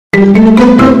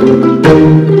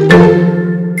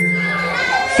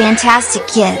Fantastic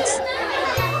kids.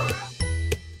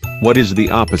 What is the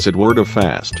opposite word of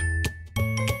fast?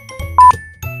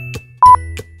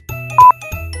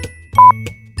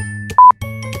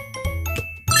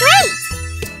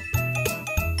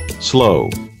 Slow.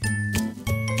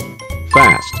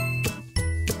 Fast.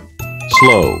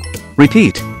 Slow.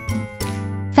 Repeat.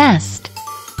 Fast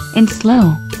and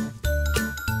slow.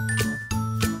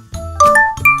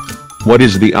 What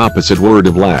is the opposite word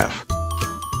of laugh?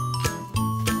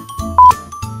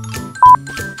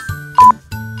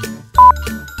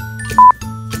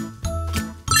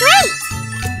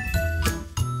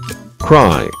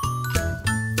 Cry.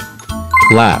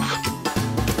 Laugh.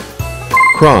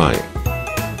 Cry.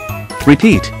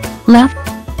 Repeat. Laugh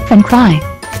and cry.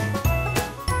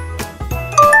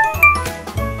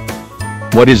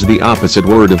 What is the opposite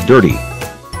word of dirty?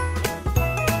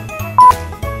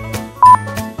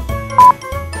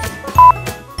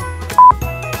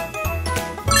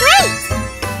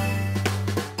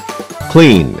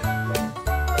 Clean.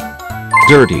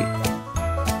 Dirty.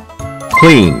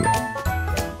 Clean.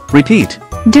 Repeat.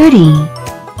 Dirty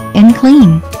and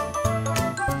clean.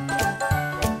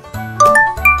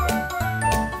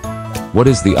 What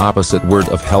is the opposite word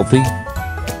of healthy?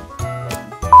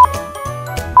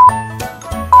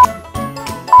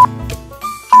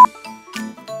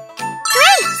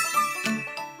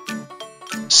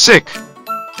 Sick.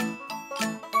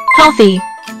 Healthy.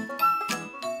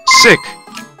 Sick.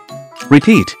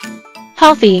 Repeat.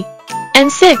 Healthy and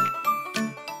sick.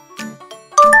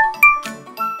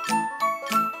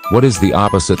 What is the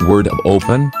opposite word of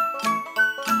open?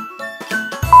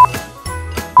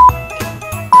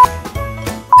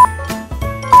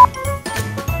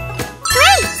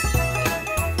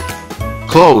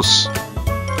 Close.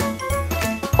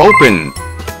 Open.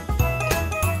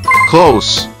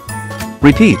 Close.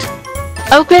 Repeat.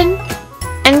 Open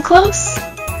and close.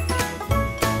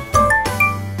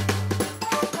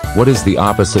 What is the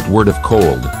opposite word of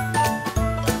cold?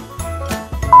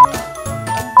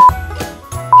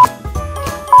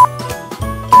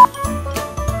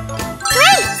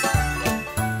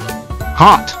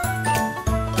 Hot.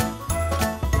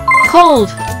 Cold.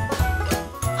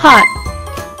 Hot.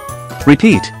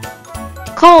 Repeat.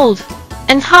 Cold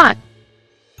and hot.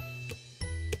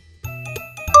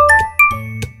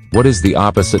 What is the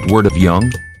opposite word of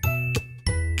young?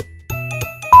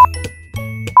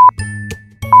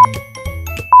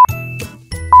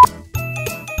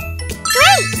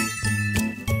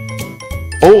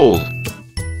 Old.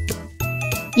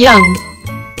 Young.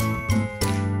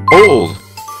 Old.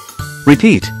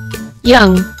 Repeat.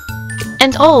 Young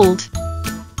and old.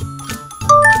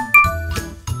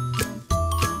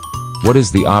 What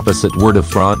is the opposite word of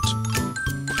front?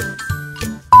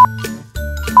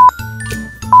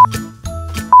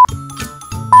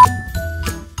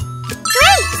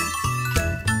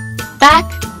 Back.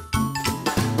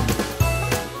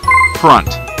 Front.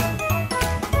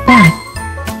 Back.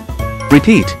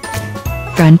 Repeat.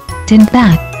 Front and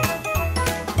back.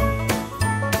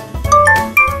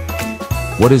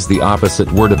 What is the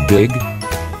opposite word of big?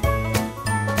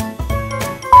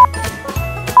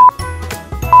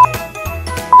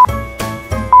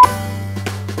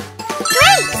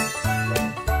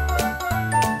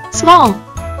 Small.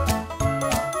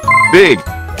 Big.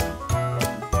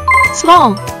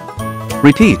 Small.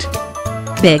 Repeat.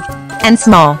 Big and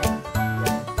small.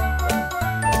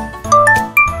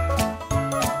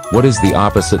 What is the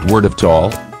opposite word of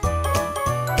tall?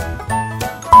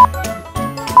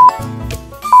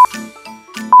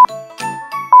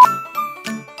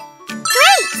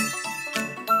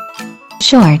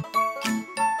 Short.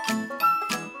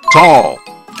 Tall.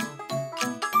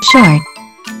 Short.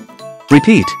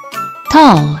 Repeat.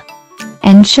 Tall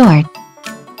and short.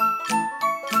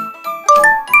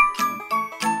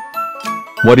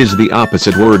 What is the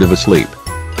opposite word of asleep?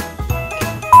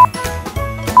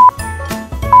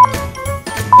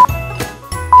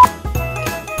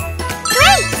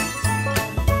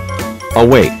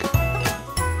 Awake.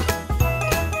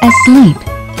 Asleep.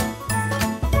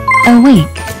 Awake.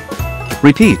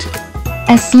 Repeat.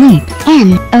 Asleep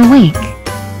and awake.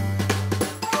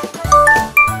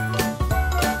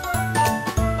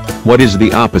 What is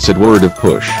the opposite word of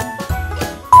push?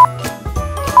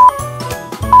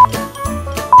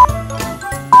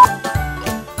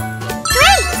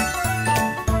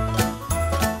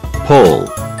 Pull.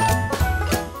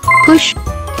 Push.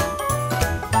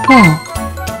 Pull.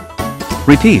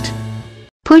 Repeat.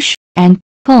 Push and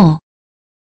pull.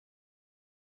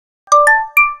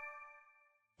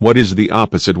 What is the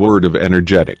opposite word of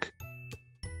energetic?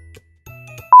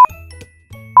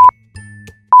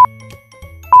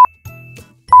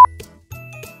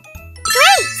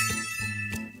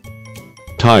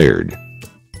 Tired.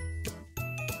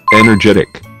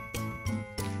 Energetic.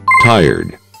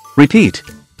 Tired. Repeat.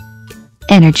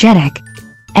 Energetic.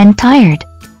 And tired.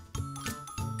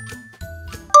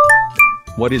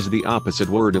 What is the opposite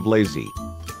word of lazy?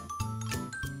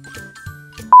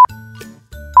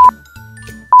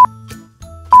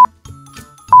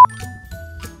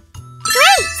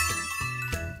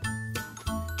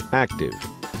 Active.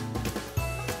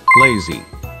 Lazy.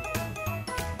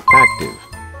 Active.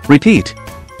 Repeat.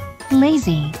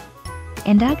 Lazy.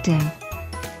 And active.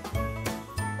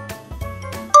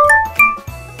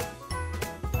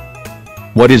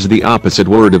 What is the opposite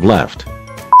word of left?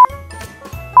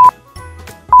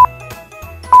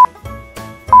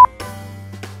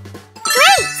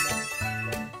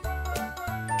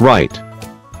 Right.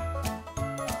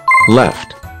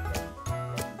 Left.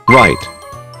 Right.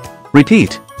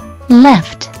 Repeat.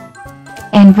 Left.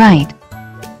 And right.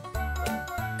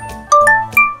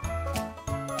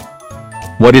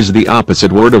 What is the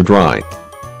opposite word of dry?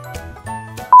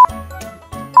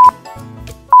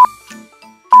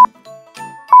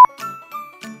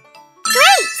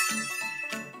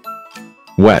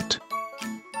 Wet.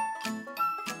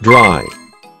 Dry.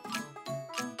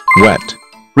 Wet.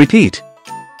 Repeat.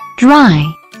 Dry.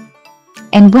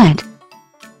 And wet.